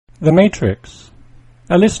The Matrix,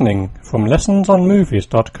 a listening from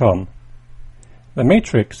lessonsonmovies.com. The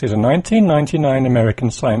Matrix is a 1999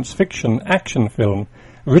 American science fiction action film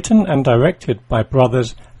written and directed by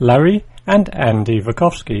brothers Larry and Andy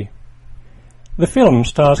Wachowski. The film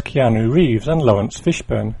stars Keanu Reeves and Lawrence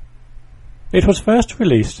Fishburne. It was first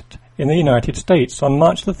released in the United States on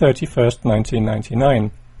March 31,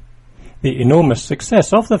 1999. The enormous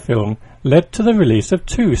success of the film led to the release of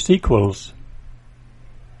 2 sequels.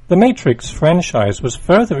 The Matrix franchise was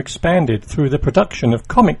further expanded through the production of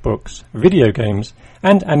comic books, video games,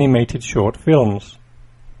 and animated short films.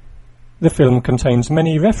 The film contains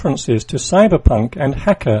many references to cyberpunk and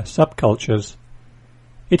hacker subcultures.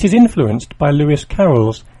 It is influenced by Lewis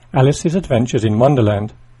Carroll's Alice's Adventures in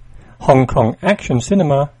Wonderland, Hong Kong action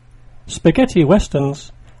cinema, spaghetti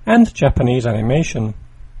westerns, and Japanese animation.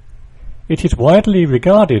 It is widely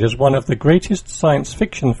regarded as one of the greatest science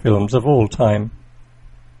fiction films of all time.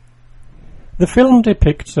 The film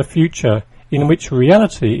depicts a future in which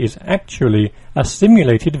reality is actually a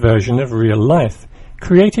simulated version of real life,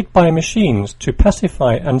 created by machines to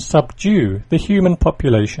pacify and subdue the human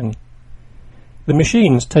population. The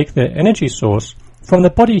machines take their energy source from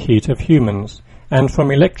the body heat of humans and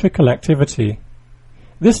from electrical activity.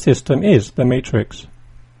 This system is the Matrix.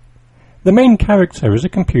 The main character is a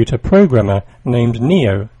computer programmer named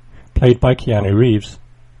Neo, played by Keanu Reeves.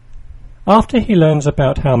 After he learns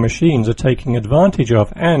about how machines are taking advantage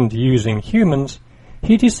of and using humans,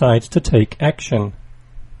 he decides to take action.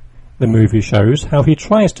 The movie shows how he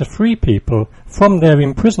tries to free people from their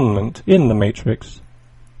imprisonment in the Matrix.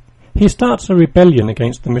 He starts a rebellion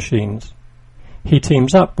against the machines. He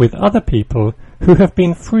teams up with other people who have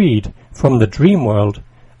been freed from the dream world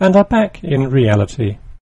and are back in reality.